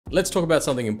let's talk about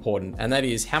something important, and that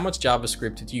is how much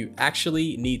JavaScript do you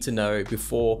actually need to know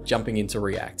before jumping into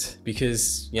React?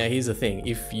 Because, here's the thing.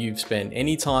 If you've spent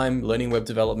any time learning web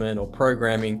development or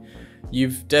programming,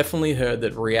 you've definitely heard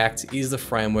that React is the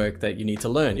framework that you need to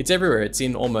learn. It's everywhere. It's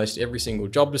in almost every single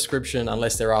job description,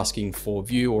 unless they're asking for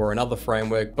Vue or another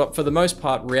framework. But for the most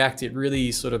part, React, it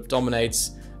really sort of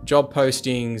dominates job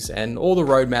postings and all the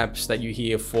roadmaps that you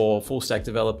hear for full stack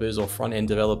developers or front end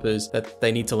developers that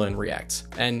they need to learn React.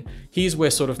 And here's where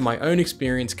sort of my own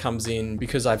experience comes in,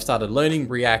 because I've started learning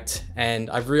React and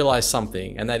I've realized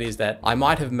something, and that is that I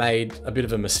might have made a bit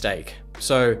of a mistake.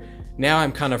 So now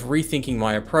I'm kind of rethinking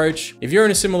my approach. If you're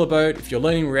in a similar boat, if you're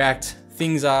learning React,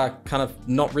 things are kind of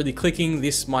not really clicking,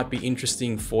 this might be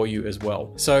interesting for you as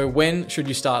well. So when should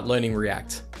you start learning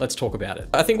React? Let's talk about it.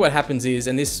 I think what happens is,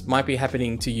 and this might be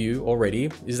happening to you already,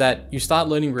 is that you start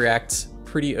learning React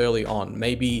pretty early on,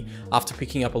 maybe after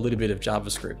picking up a little bit of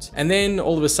JavaScript. And then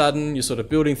all of a sudden you're sort of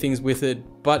building things with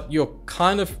it, but you're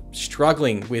kind of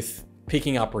struggling with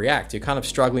picking up React. You're kind of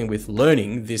struggling with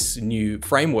learning this new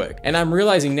framework. And I'm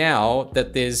realizing now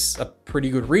that there's a pretty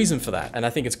good reason for that. And I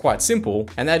think it's quite simple.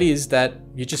 And that is that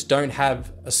you just don't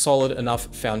have a solid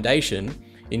enough foundation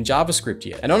in JavaScript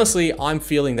yet. And honestly, I'm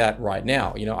feeling that right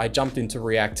now. I jumped into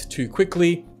React too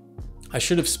quickly. I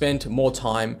should have spent more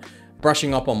time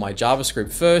brushing up on my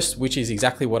JavaScript first, which is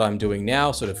exactly what I'm doing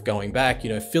now, sort of going back,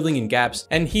 filling in gaps.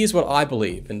 And here's what I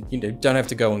believe, and don't have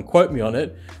to go and quote me on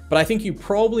it, but I think you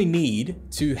probably need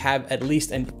to have at least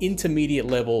an intermediate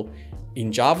level in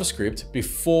JavaScript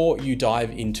before you dive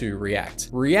into React.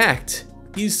 React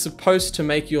is supposed to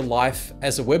make your life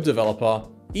as a web developer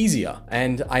easier.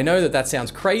 And I know that sounds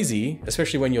crazy,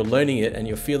 especially when you're learning it and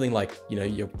you're feeling like,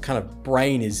 your kind of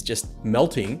brain is just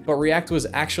melting, but React was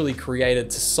actually created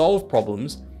to solve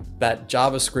problems that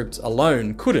JavaScript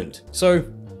alone couldn't. So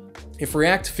if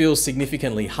React feels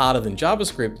significantly harder than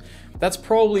JavaScript, that's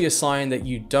probably a sign that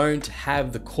you don't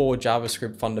have the core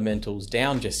JavaScript fundamentals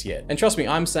down just yet. And trust me,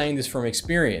 I'm saying this from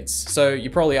experience. So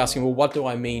you're probably asking, well, what do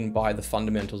I mean by the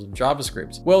fundamentals of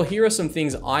JavaScript? Well, here are some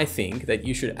things I think that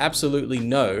you should absolutely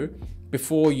know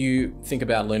before you think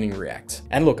about learning React.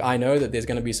 And look, I know that there's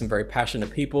going to be some very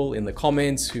passionate people in the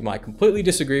comments who might completely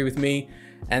disagree with me,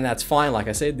 and that's fine. Like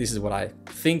I said, this is what I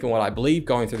think and what I believe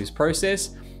going through this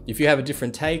process. If you have a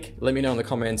different take, let me know in the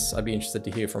comments. I'd be interested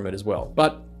to hear from it as well.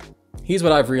 But here's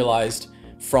what I've realized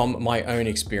from my own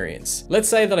experience. Let's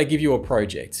say that I give you a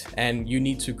project and you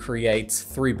need to create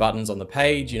 3 buttons on the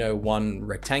page, one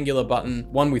rectangular button,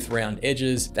 one with round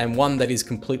edges, and one that is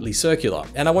completely circular.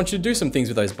 And I want you to do some things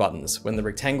with those buttons. When the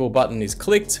rectangle button is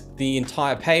clicked, the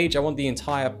entire page, I want the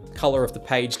entire color of the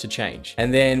page to change.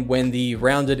 And then when the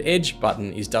rounded edge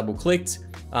button is double clicked,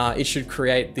 it should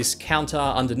create this counter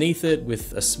underneath it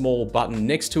with a small button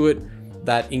next to it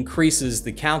that increases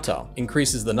the counter,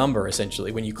 increases the number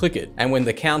essentially when you click it. And when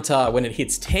the counter, when it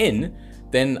hits 10,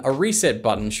 then a reset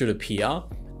button should appear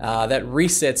that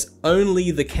resets only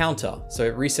the counter. So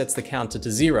it resets the counter to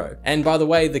 0. And by the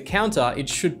way, the counter, it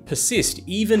should persist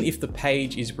even if the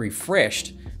page is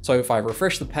refreshed. So if I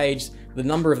refresh the page, the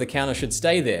number of the counter should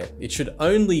stay there. It should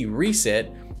only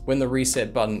reset when the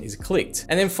reset button is clicked.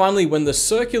 And then finally, when the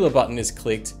circular button is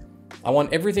clicked, I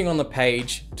want everything on the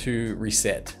page to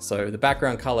reset. So the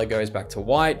background color goes back to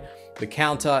white, the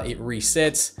counter, it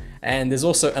resets, and there's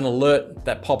also an alert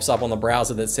that pops up on the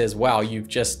browser that says, wow, you've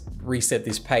just reset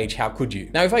this page, how could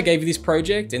you? Now, if I gave you this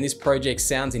project and this project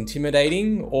sounds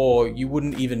intimidating or you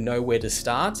wouldn't even know where to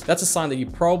start, that's a sign that you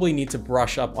probably need to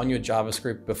brush up on your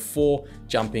JavaScript before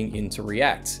jumping into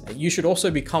React. You should also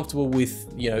be comfortable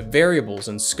with, variables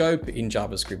and scope in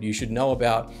JavaScript. You should know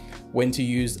about when to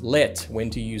use let, when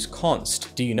to use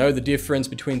const. Do you know the difference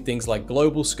between things like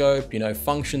global scope,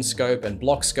 function scope and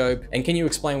block scope? And can you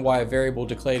explain why a variable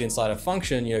declared inside a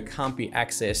function, can't be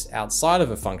accessed outside of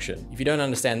a function? If you don't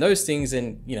understand those things,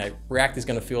 then, React is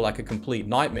gonna feel like a complete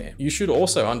nightmare. You should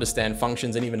also understand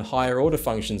functions and even higher order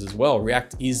functions as well.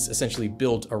 React is essentially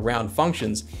built around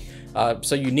functions.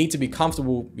 So you need to be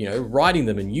comfortable, writing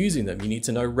them and using them. You need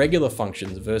to know regular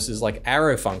functions versus like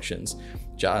arrow functions.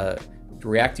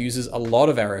 React uses a lot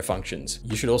of arrow functions.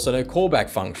 You should also know callback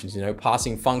functions,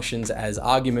 passing functions as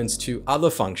arguments to other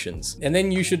functions. And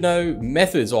then you should know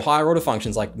methods or higher order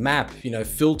functions like map,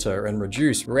 filter and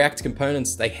reduce. React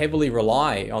components, they heavily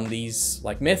rely on these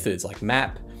like methods like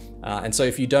map. And so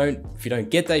if you don't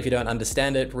get that, if you don't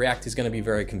understand it, React is going to be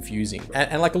very confusing.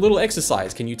 And like a little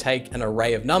exercise, can you take an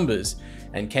array of numbers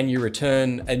and can you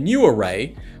return a new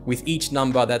array with each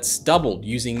number that's doubled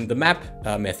using the map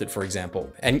method, for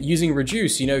example? And using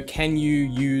reduce, can you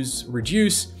use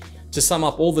reduce to sum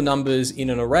up all the numbers in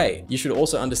an array. You should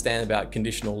also understand about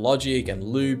conditional logic and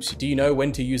loops. Do you know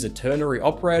when to use a ternary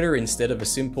operator instead of a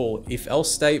simple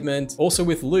if-else statement? Also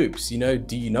with loops,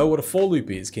 do you know what a for loop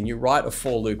is? Can you write a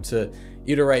for loop to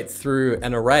iterate through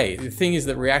an array? The thing is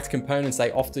that React components,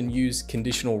 they often use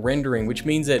conditional rendering, which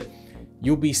means that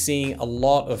you'll be seeing a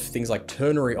lot of things like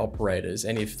ternary operators.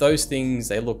 And if those things,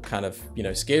 they look kind of,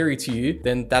 scary to you,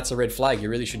 then that's a red flag. You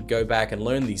really should go back and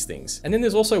learn these things. And then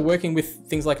there's also working with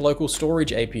things like local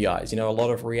storage APIs. A lot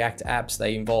of React apps,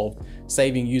 they involve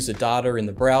saving user data in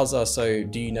the browser. So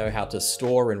do you know how to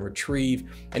store and retrieve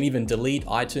and even delete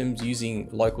items using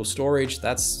local storage?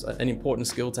 That's an important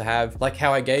skill to have. Like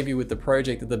how I gave you with the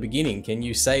project at the beginning. Can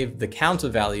you save the counter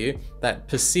value that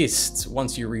persists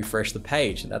once you refresh the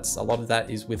page? That's a lot of that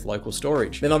is with local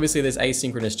storage. Then obviously there's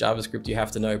asynchronous JavaScript. You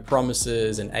have to know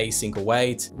promises and async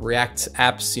await. React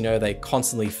apps, they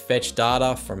constantly fetch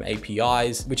data from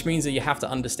APIs, which means that you have to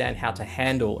understand how to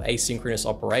handle asynchronous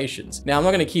operations. Now, I'm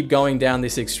not going to keep going down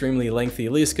this extremely lengthy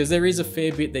list because there is a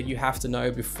fair bit that you have to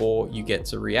know before you get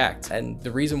to React. And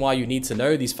the reason why you need to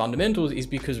know these fundamentals is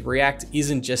because React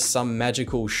isn't just some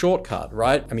magical shortcut,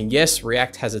 right? I mean, yes,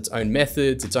 React has its own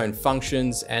methods, its own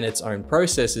functions, and its own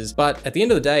processes, but at the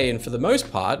end of the day, and for the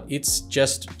most part, it's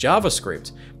just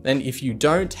JavaScript. And if you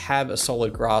don't have a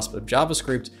solid grasp of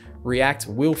JavaScript, React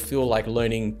will feel like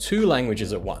learning two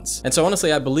languages at once. And so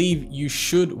honestly, I believe you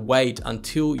should wait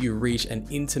until you reach an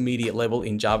intermediate level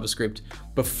in JavaScript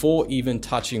before even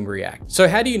touching React. So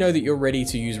how do you know that you're ready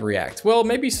to use React? Well,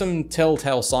 maybe some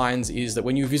telltale signs is that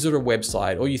when you visit a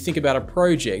website or you think about a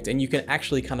project and you can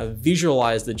actually kind of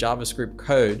visualize the JavaScript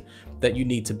code that you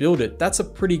need to build it, that's a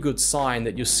pretty good sign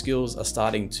that your skills are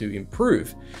starting to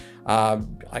improve.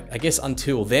 I guess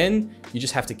until then, you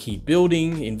just have to keep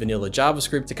building in vanilla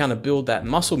JavaScript to kind of build that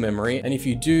muscle memory. And if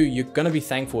you do, you're going to be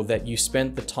thankful that you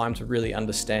spent the time to really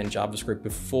understand JavaScript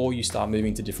before you start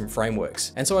moving to different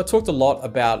frameworks. And so I talked a lot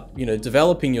about,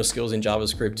 developing your skills in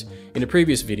JavaScript in a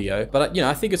previous video, but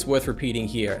I think it's worth repeating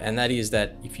here. And that is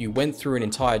that if you went through an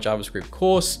entire JavaScript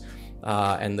course,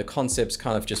 and the concepts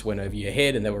kind of just went over your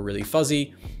head and they were really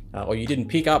fuzzy, or you didn't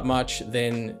pick up much,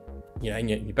 then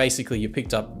and you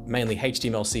picked up mainly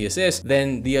HTML, CSS,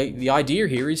 then the idea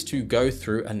here is to go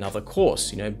through another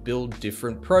course, build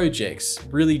different projects,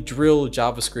 really drill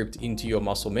JavaScript into your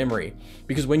muscle memory.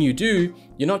 Because when you do,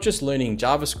 you're not just learning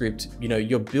JavaScript,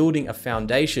 you're building a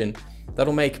foundation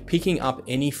that'll make picking up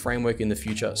any framework in the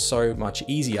future so much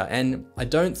easier. And I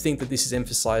don't think that this is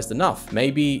emphasized enough.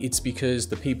 Maybe it's because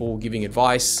the people giving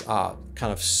advice are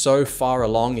kind of so far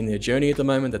along in their journey at the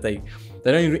moment that they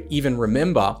don't even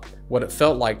remember what it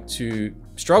felt like to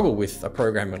struggle with a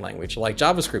programming language like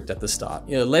JavaScript at the start.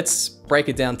 Let's break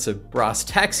it down to brass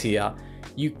tacks here.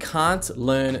 You can't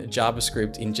learn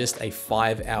JavaScript in just a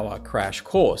 5-hour crash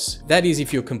course. That is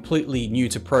if you're completely new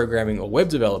to programming or web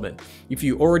development. If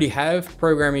you already have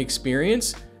programming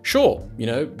experience, sure,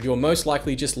 you're most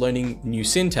likely just learning new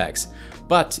syntax.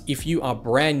 But if you are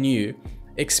brand new,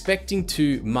 expecting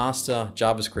to master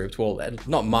JavaScript, well,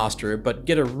 not master it, but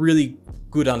get a really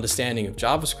good understanding of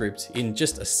JavaScript in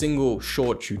just a single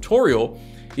short tutorial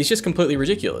is just completely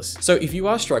ridiculous. So if you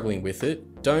are struggling with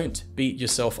it, don't beat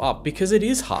yourself up because it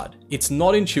is hard. It's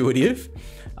not intuitive,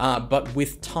 but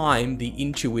with time, the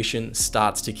intuition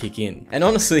starts to kick in. And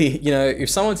honestly, if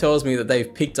someone tells me that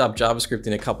they've picked up JavaScript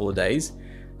in a couple of days,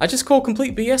 I just call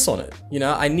complete BS on it.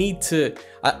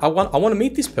 I want to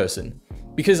meet this person.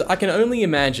 Because I can only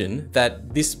imagine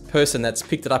that this person that's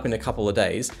picked it up in a couple of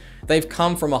days, they've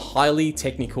come from a highly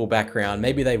technical background.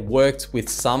 Maybe they worked with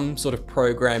some sort of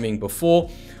programming before,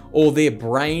 or their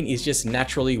brain is just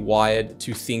naturally wired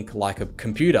to think like a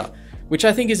computer, which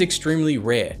I think is extremely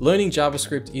rare. Learning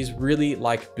JavaScript is really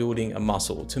like building a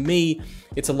muscle. To me,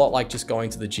 it's a lot like just going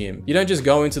to the gym. You don't just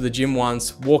go into the gym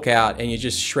once, walk out, and you're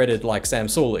just shredded like Sam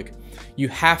Sulek. You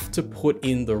have to put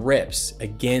in the reps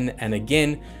again and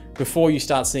again before you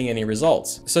start seeing any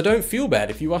results. So don't feel bad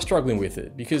if you are struggling with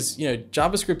it because,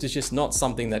 JavaScript is just not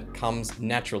something that comes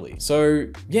naturally. So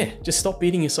yeah, just stop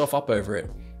beating yourself up over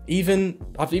it.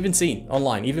 I've even seen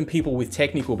online, even people with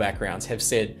technical backgrounds have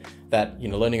said that,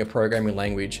 learning a programming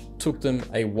language took them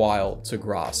a while to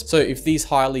grasp. So if these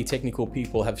highly technical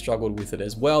people have struggled with it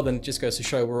as well, then it just goes to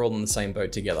show we're all in the same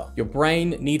boat together. Your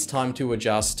brain needs time to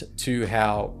adjust to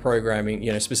how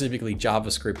programming, specifically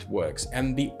JavaScript works.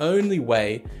 And the only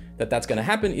way that that's going to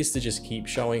happen is to just keep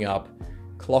showing up,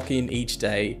 clock in each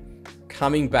day,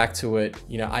 coming back to it.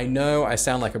 I know I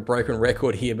sound like a broken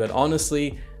record here, but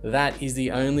honestly, that is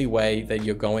the only way that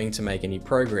you're going to make any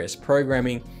progress.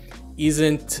 Programming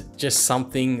isn't just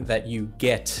something that you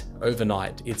get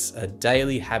overnight. It's a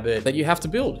daily habit that you have to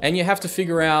build, and you have to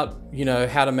figure out,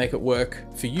 how to make it work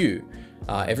for you.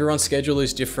 Everyone's schedule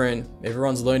is different.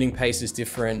 Everyone's learning pace is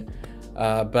different.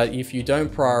 But if you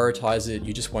don't prioritize it,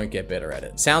 you just won't get better at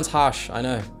it. Sounds harsh, I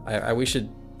know. I wish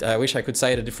I could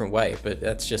say it a different way, but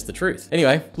that's just the truth.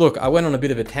 Anyway, look, I went on a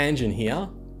bit of a tangent here,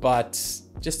 but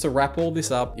just to wrap all this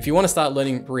up, if you want to start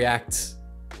learning React,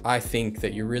 I think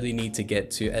that you really need to get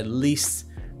to at least,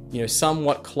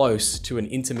 somewhat close to an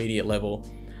intermediate level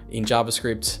in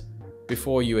JavaScript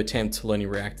before you attempt learning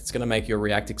React. It's going to make your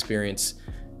React experience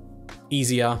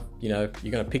easier. You're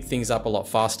going to pick things up a lot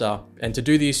faster. And to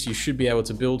do this, you should be able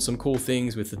to build some cool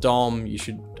things with the DOM. You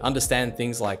should understand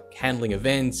things like handling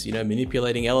events,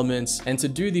 manipulating elements. And to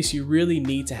do this, you really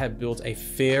need to have built a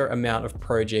fair amount of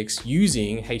projects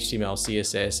using HTML,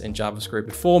 CSS, and JavaScript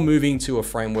before moving to a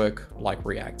framework like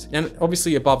React. And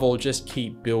obviously, above all, just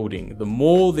keep building. The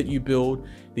more that you build,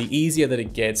 the easier that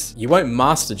it gets. You won't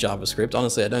master JavaScript.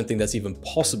 Honestly, I don't think that's even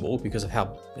possible because of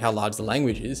how large the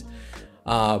language is.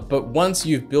 But once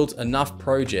you've built enough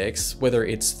projects, whether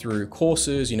it's through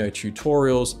courses,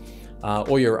 tutorials,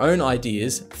 or your own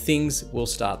ideas, things will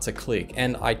start to click.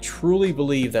 And I truly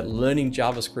believe that learning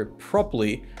JavaScript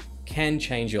properly can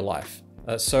change your life.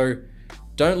 So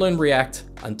don't learn React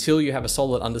until you have a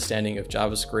solid understanding of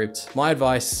JavaScript. My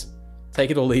advice, take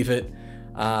it or leave it.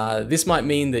 This might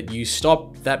mean that you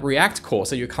stop that React course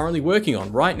that you're currently working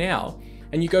on right now,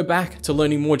 and you go back to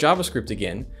learning more JavaScript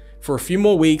again for a few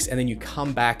more weeks, and then you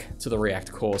come back to the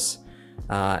React course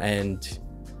and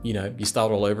you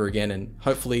start all over again, and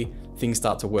hopefully things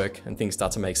start to work and things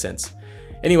start to make sense.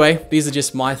 Anyway, these are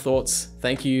just my thoughts.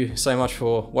 Thank you so much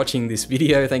for watching this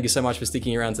video. Thank you so much for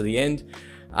sticking around to the end,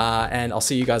 and I'll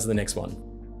see you guys in the next one.